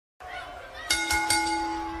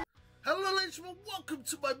gentlemen, welcome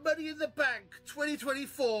to my Money in the Bank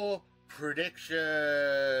 2024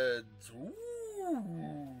 predictions. Ooh,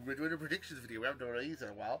 we're doing a predictions video. We haven't done these in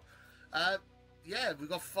a while. Yeah, we've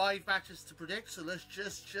got 5 matches to predict, so let's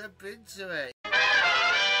just jump into it.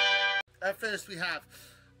 At first, we have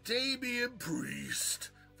Damian Priest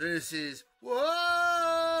versus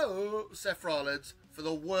Seth Rollins for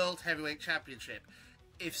the World Heavyweight Championship.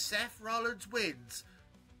 If Seth Rollins wins,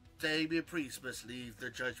 Damian Priest must leave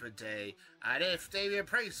the Judgment Day. And if Damian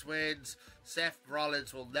Priest wins, Seth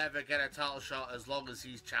Rollins will never get a title shot as long as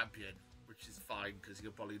he's champion. Which is fine, because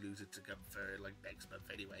he'll probably lose it to Gunther like next month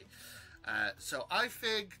anyway. So I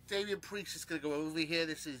think Damian Priest is going to go over here.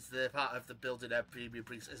 This is the part of the building up Damian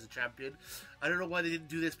Priest as a champion. I don't know why they didn't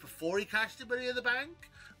do this before he cashed in Money in the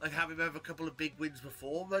Bank. Like have him have a couple of big wins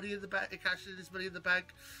before Money in the Bank, cashing in his Money in the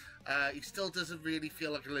Bank. He still doesn't really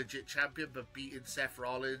feel like a legit champion, but beating Seth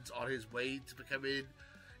Rollins on his way to becoming,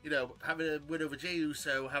 you know, having a win over Jey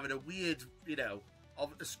Uso, having a weird, you know, a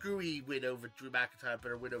screwy win over Drew McIntyre,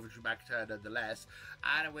 but a win over Drew McIntyre nonetheless,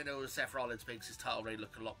 and a win over Seth Rollins makes his title reign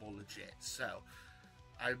look a lot more legit. So,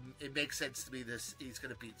 it makes sense to me that he's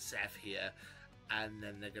going to beat Seth here, and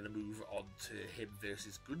then they're going to move on to him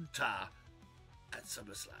versus Gunther at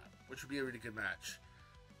SummerSlam, which would be a really good match.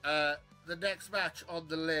 The next match on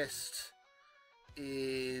the list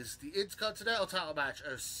is the Intercontinental title match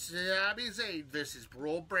of Sami Zayn versus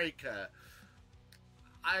Braun Breaker.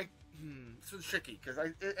 It's really tricky because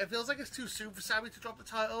it feels like it's too soon for Sami to drop the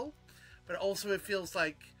title, but also it feels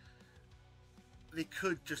like they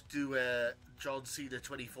could just do a John Cena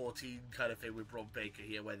 2014 kind of thing with Braun Breaker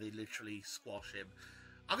here, where they literally squash him.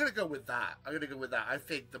 I'm gonna go with that. I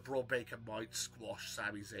think the Braun Breaker might squash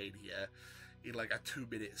Sami Zayn here in like a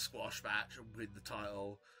 2-minute squash match and win the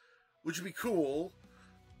title, which would be cool.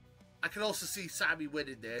 I can also see Sami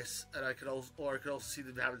winning this, and I could also see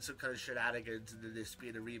them having some kind of shenanigans and then this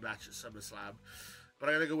being a rematch at SummerSlam. But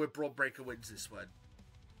I'm gonna go with Braun Breaker wins this one.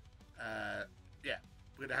 Yeah,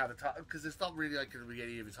 we're gonna have a title because it's not really like gonna be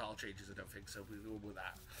any of the title changes. I don't think so. We'll go with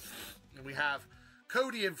that. And we have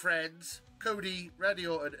Cody and friends, Cody, Randy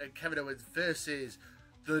Orton, and Kevin Owens versus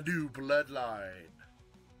the New Bloodline.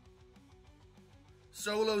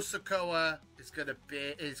 Solo Sikoa is gonna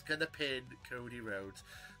pin Cody Rhodes.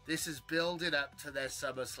 This is building up to their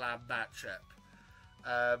SummerSlam matchup.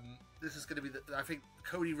 This is going to be, I think,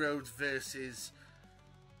 Cody Rhodes versus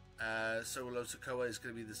Solo Sikoa is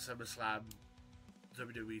going to be the SummerSlam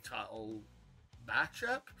WWE title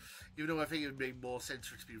matchup. Even though I think it would make more sense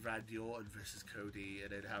for it to be Randy Orton versus Cody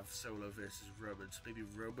and then have Solo versus Roman. So maybe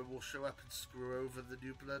Roman will show up and screw over the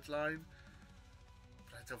New Bloodline.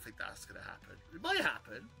 But I don't think that's going to happen. It might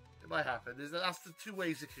happen. It might happen. That's the 2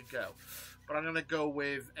 ways it could go. But I'm going to go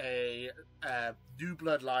with a New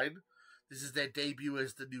Bloodline. This is their debut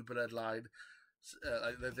as the New Bloodline.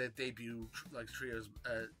 Their debut like trios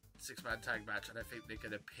 6-man tag match. And I think they're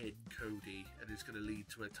going to pin Cody. And it's going to lead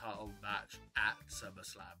to a title match at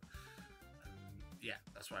SummerSlam. Yeah,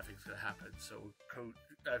 that's what I think is going to happen. So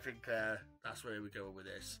I think that's where we're going with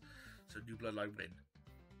this. So New Bloodline win.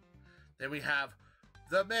 Then we have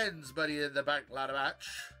the men's Money in the Bank ladder match.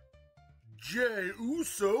 Jey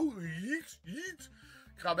Uso, yeet,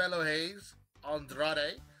 Carmelo Hayes,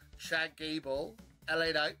 Andrade, Chad Gable,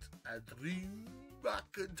 LA Knight, and Drew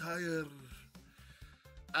McIntyre.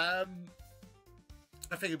 I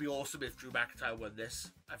think it'd be awesome if Drew McIntyre won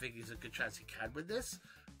this. I think there's a good chance he can win this.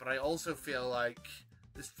 But I also feel like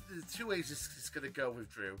there's 2 ways this is going to go with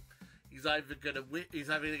Drew. He's either going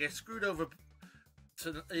to get screwed over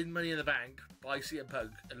in Money in the Bank by CM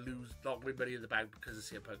Punk and not win Money in the Bank because of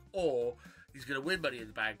CM Punk, or he's going to win Money in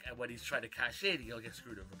the Bank and when he's trying to cash in, he'll get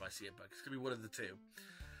screwed over by CM Punk. It's going to be one of the 2.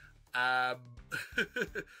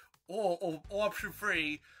 Or option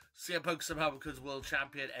 3, CM Punk somehow becomes world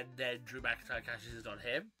champion and then Drew McIntyre cashes in on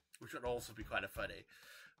him, which would also be kind of funny.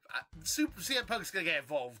 CM Punk's going to get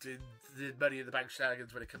involved in the Money in the Bank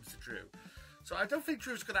shenanigans when it comes to Drew. So I don't think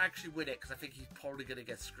Drew's going to actually win it because I think he's probably going to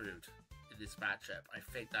get screwed in this matchup. I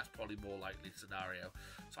think that's probably more likely scenario.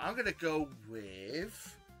 So I'm going to go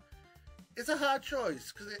with... It's a hard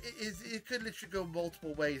choice because it could literally go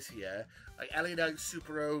multiple ways here. Like LA Knight's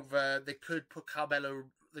super over. They could put Carmelo.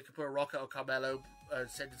 They could put a rocket on Carmelo and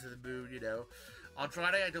send it to the moon. You know,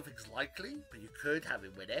 Andrade I don't think is likely, but you could have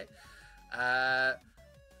him win it. For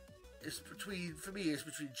me, it's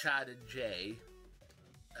between Chad and Jay.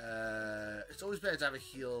 It's always better to have a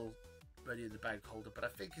heel Money in the Bank holder, but I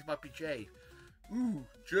think it might be Jay. ooh,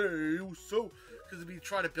 Jay, so... Because we've been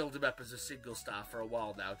trying to build him up as a single star for a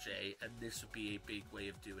while now, Jay, and this would be a big way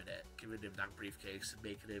of doing it, giving him that briefcase and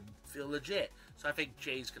making him feel legit. So I think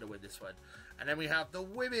Jay's going to win this one. And then we have the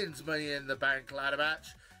Women's Money in the Bank ladder match.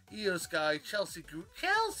 Io Sky, Chelsea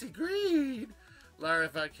Green, Lara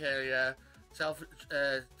Valkyria,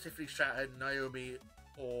 Tiffany Stratton, Naomi,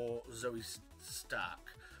 or Zoe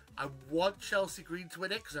Stark. I want Chelsea Green to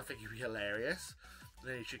win it because I think it'd be hilarious. And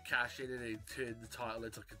then he should cash in and then turn the title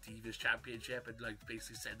into like a Divas Championship and like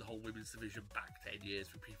basically send the whole women's division back 10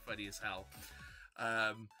 years. Would be funny as hell.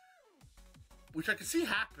 Which I can see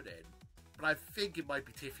happening, but I think it might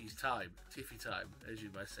be Tiffy time, as you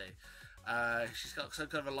might say. She's got some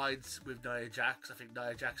kind of alliance with Nia Jax. I think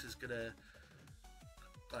Nia Jax is gonna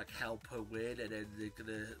like help her win, and then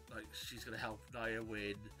she's gonna help Nia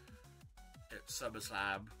win at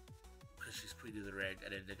SummerSlam because she's Queen of the Ring,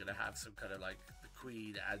 and then they're gonna have some kind of like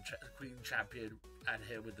Queen champion and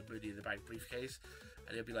her with the Money in the Bank briefcase, and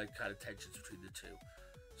there'll be like kind of tensions between the two.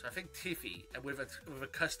 So I think Tiffy, and with a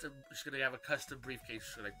custom, she's gonna have a custom briefcase,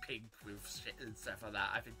 like pink with shit and stuff like that.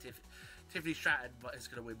 I think Tiffany Stratton is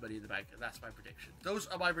gonna win Money in the Bank, and that's my prediction. Those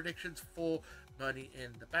are my predictions for Money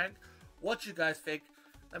in the Bank. What do you guys think?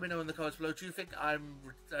 Let me know in the comments below. Do you think I'm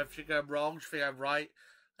wrong? Do you think I'm right?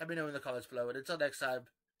 Let me know in the comments below. And until next time,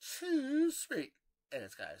 too sweet. And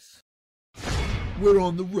it's guys. We're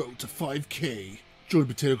on the road to 5K. Join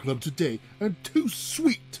Potato Club today and too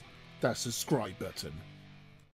sweet that subscribe button.